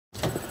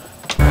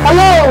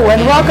Hello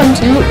and welcome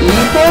to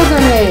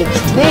E-Pilgrimage.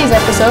 Today's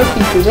episode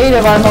features 8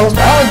 of our most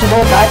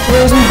eligible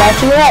bachelors and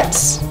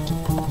bachelorettes.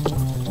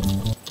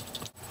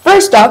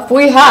 First up,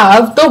 we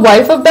have the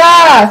wife of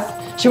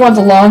Bath. She wants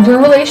a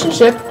long-term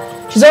relationship.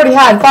 She's already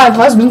had 5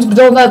 husbands, but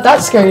don't let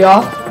that scare you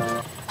off.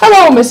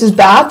 Hello, Mrs.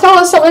 Bath. Tell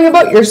us something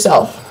about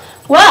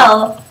yourself.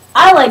 Well,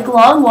 I like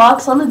long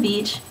walks on the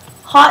beach,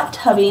 hot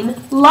tubbing,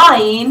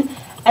 lying,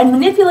 and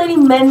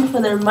manipulating men for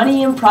their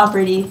money and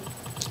property.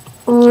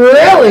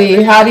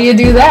 Really? How do you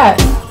do that?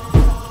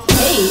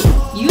 Hey,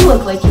 you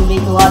look like you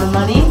make a lot of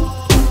money.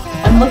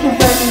 I'm looking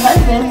for a new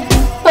husband.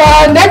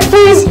 Next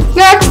please!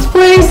 Next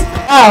please!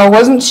 Oh,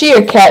 wasn't she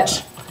a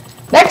catch?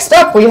 Next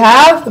up we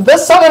have the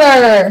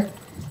Summoner.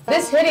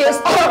 This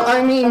hideous,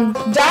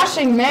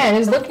 dashing man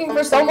is looking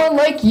for someone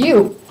like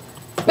you.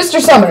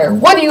 Mr. Summoner,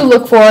 what do you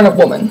look for in a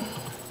woman?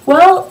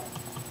 Well,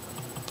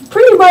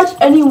 pretty much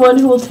anyone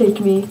who will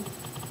take me.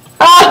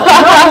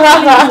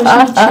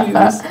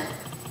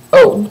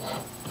 Oh.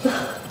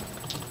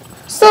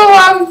 So,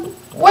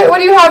 what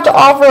do you have to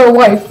offer a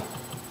wife?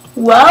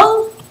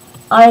 Well,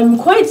 I'm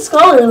quite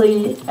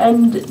scholarly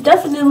and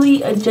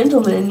definitely a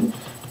gentleman,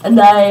 and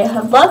I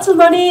have lots of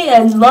money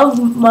and love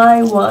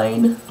my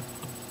wine.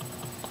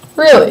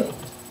 Really?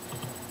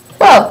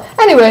 Well,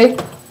 anyway,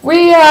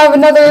 we have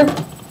another...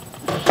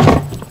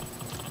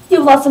 You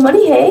have lots of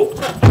money, hey?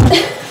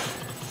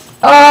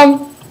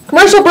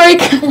 Commercial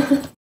break.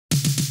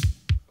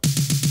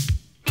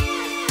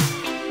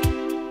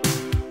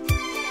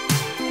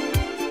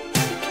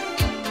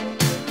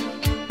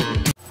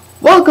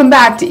 Welcome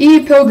back to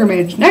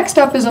E-Pilgrimage. Next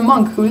up is a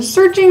monk who is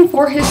searching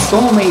for his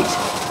soulmate.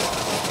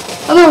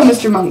 Hello,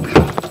 Mr. Monk.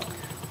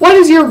 What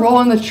is your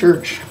role in the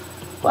church?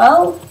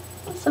 Well,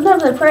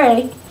 sometimes I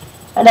pray,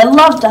 and I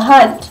love to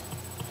hunt.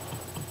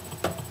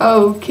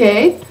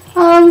 Okay.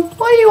 What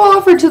do you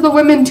offer to the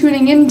women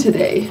tuning in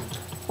today?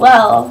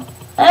 Well,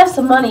 I have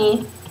some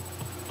money,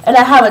 and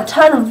I have a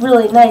ton of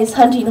really nice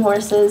hunting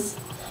horses,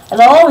 and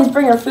I'll always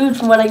bring her food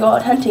from when I go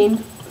out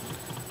hunting.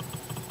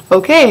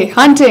 Okay,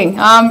 hunting.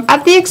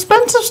 At the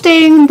expense of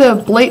stating the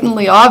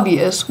blatantly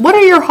obvious, what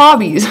are your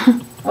hobbies?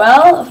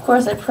 Well, of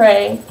course I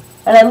pray,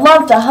 and I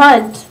love to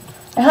hunt.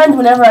 I hunt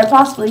whenever I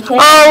possibly can.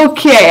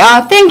 Okay,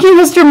 thank you,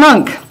 Mr.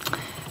 Monk.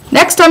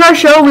 Next on our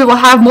show, we will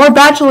have more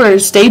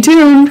bachelors. Stay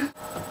tuned.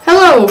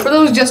 Hello, for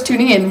those just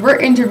tuning in, we're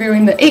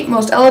interviewing the 8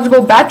 most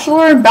eligible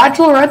bachelor and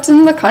bachelorettes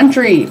in the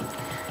country.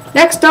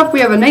 Next up, we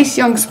have a nice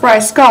young spry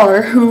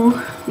scholar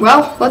who,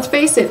 well, let's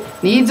face it,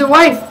 needs a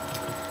wife.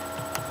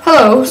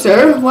 Hello,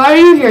 sir. Why are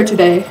you here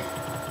today?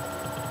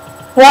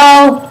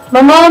 Well,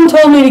 my mom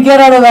told me to get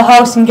out of the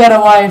house and get a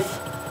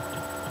wife.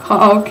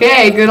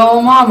 Okay, good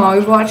old mom,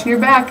 always watching your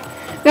back.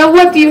 Now,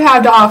 what do you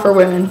have to offer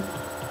women?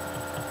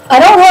 I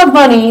don't have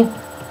money,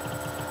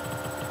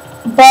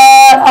 but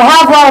I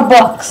have a lot of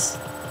books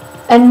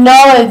and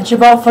knowledge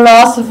about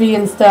philosophy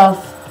and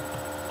stuff.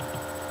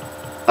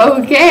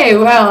 Okay,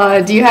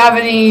 well, do you have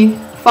any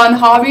fun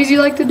hobbies you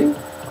like to do?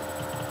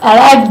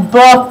 I like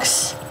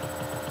books.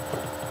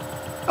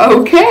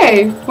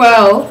 Okay,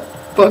 well,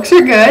 books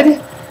are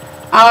good.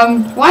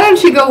 Why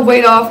don't you go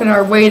wait off in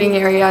our waiting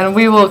area and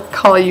we will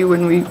call you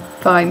when we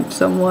find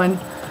someone.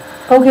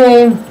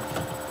 Okay.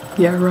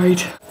 Yeah,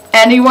 right.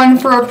 Anyone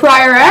for a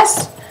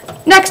prioress?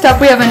 Next up,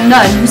 we have a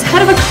nun who's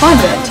head of a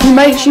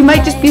convent. She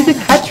might just be the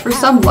catch for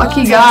some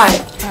lucky guy.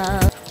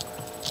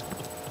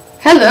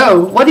 Hello,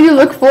 what do you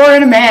look for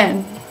in a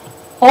man?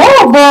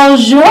 Oh,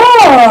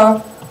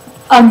 bonjour!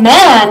 A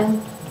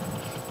man?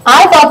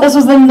 I thought this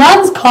was the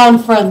nuns'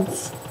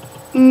 conference.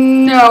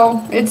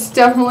 No, it's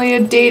definitely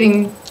a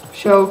dating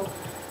show.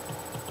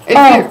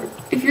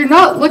 If you're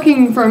not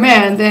looking for a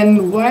man,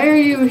 then why are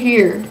you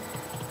here?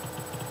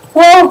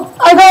 Well,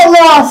 I got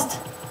lost.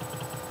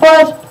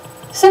 But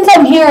since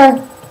I'm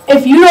here,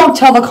 if you don't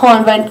tell the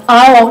convent,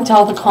 I won't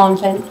tell the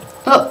convent.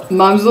 Oh,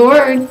 mom's the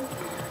word.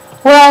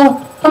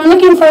 Well, I'm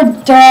looking for a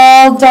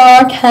tall,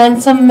 dark,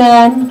 handsome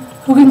man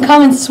who can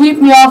come and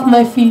sweep me off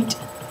my feet.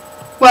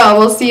 Well,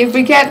 we'll see if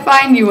we can't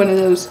find you one of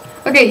those.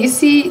 Okay, you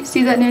see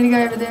that nerdy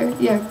guy over there?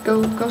 Yeah,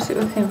 go sit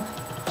with him.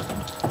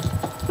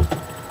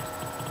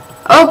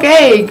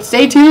 Okay,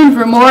 stay tuned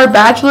for more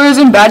bachelors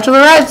and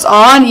bachelorettes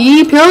on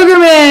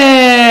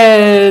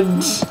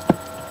E-Pilgrimage.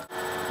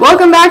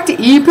 Welcome back to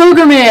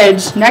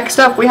E-Pilgrimage. Next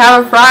up, we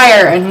have a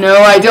friar, and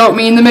no, I don't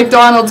mean the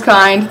McDonald's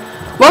kind.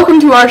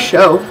 Welcome to our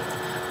show.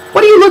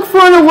 What do you look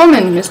for in a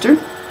woman, mister?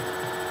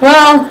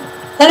 Well,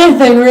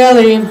 anything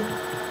really.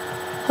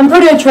 I'm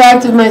pretty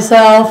attractive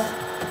myself.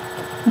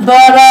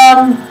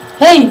 But,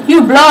 hey,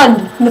 you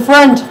blonde in the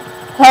front.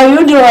 How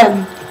you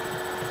doing?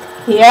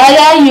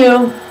 Yeah,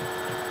 you.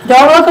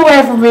 Don't look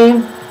away from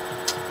me.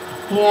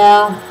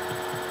 Yeah.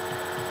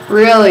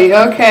 Really?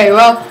 Okay,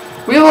 well,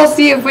 we will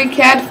see if we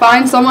can't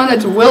find someone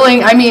that's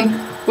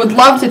would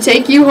love to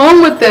take you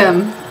home with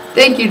them.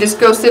 Thank you, just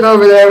go sit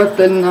over there with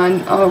the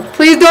nun. Oh,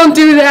 please don't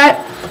do that.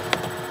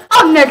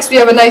 Up next, we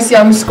have a nice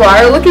young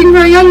squire looking for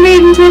a young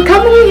maiden to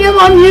accompany him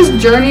on his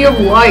journey of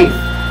life.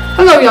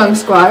 Hello, young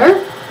squire.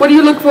 What do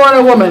you look for in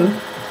a woman?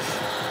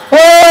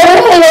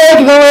 I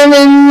like the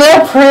women.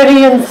 They're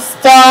pretty and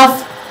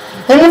stuff.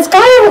 And it's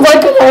kind of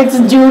like a knight's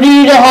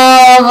duty to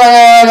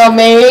have a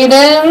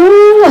maiden.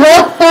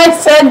 I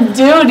said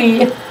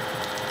duty.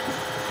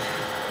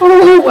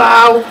 Oh,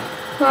 wow.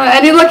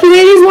 Any lucky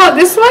ladies want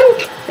this one?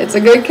 It's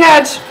a good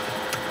catch.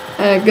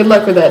 Good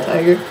luck with that,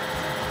 Tiger.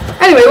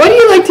 Anyway, what do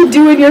you like to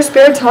do in your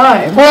spare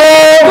time?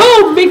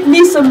 Oh, make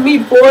me some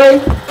meat,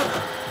 boy.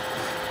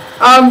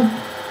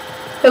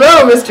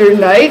 Hello, Mr.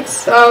 Knight.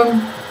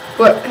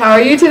 How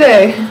are you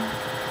today?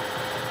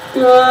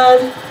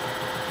 Good.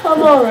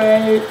 I'm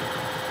alright.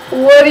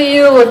 What do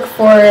you look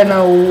for in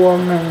a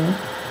woman?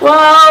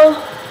 Well,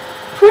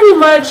 pretty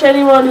much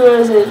anyone who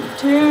isn't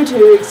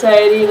too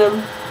exciting.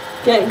 I'm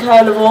getting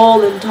kind of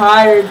old and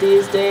tired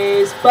these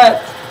days,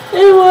 but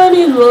anyone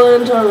who's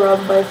willing to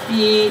rub my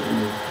feet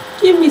and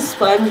give me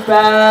sponge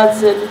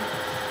baths and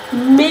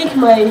make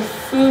my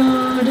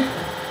food.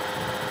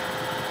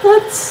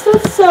 That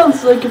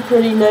sounds like a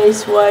pretty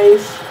nice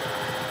wife.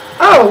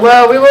 Oh,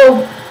 well, we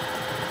will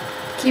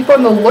keep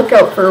on the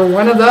lookout for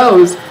one of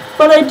those.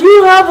 But I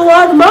do have a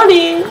lot of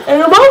money,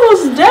 and I'm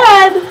almost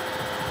dead.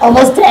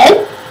 Almost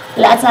dead?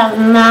 Lots of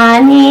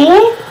money?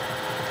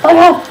 Oh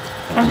no.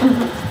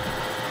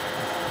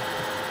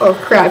 Oh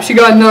crap, she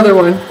got another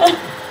one.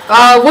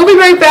 We'll be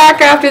right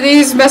back after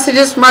these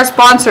messages from our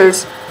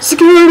sponsors.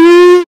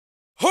 Security!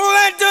 Who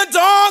let the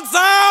dogs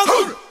out?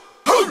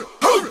 Who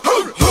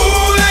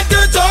let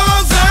the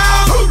dogs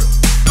out?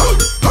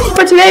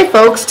 For today,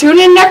 folks, tune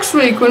in next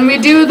week when we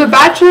do the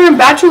Bachelor and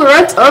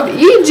Bachelorettes of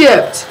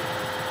Egypt.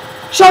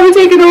 Shall we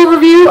take an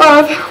overview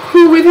of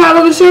who we've had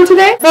on the show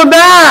today? The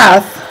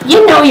Bath!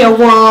 You know you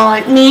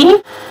want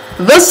me.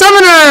 The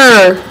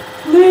Summoner!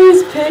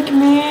 Please pick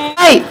me.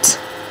 Knight!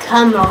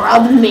 Come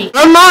rub me.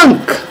 The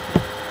Monk!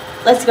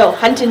 Let's go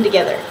hunting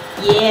together.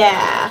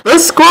 Yeah. The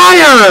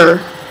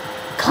Squire!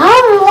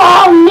 Come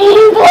rub me,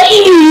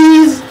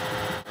 please.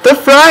 The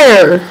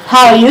Friar!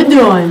 How you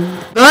doing?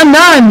 The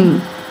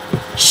Nun!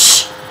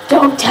 Shh,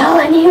 don't tell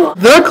anyone.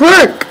 The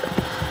Clerk!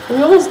 Are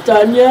we almost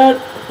done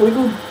yet? I want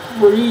to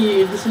go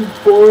read. This is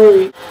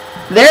boring.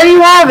 There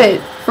you have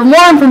it. For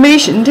more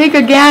information, take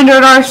a gander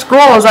at our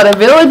scrolls at a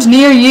village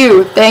near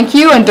you. Thank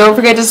you, and don't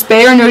forget to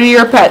spay or neuter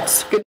your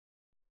pets. Good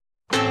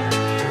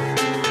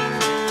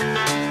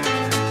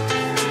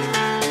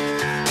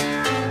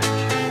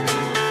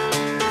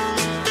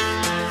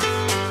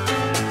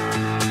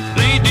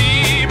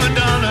Lady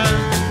Madonna,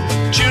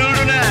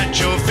 children at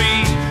your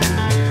feet.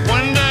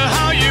 Wonder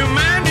how you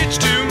manage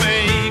to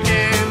make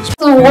ends.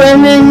 The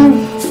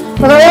women,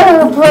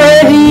 they're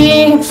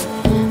pretty,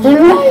 and I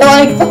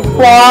like the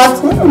plot.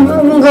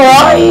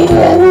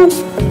 Gliding.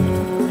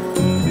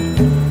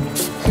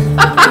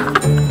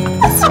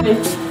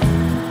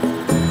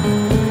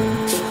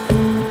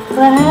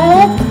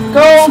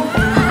 Go.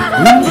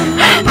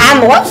 I'm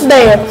what's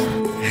there?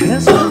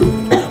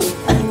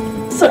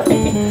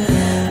 Sorry.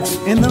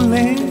 In the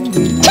land.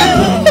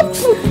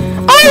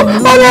 Oh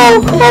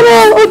no!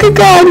 Oh good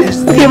God!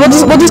 Okay, we'll just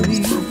stop.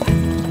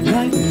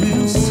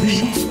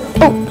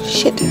 Oh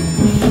shit.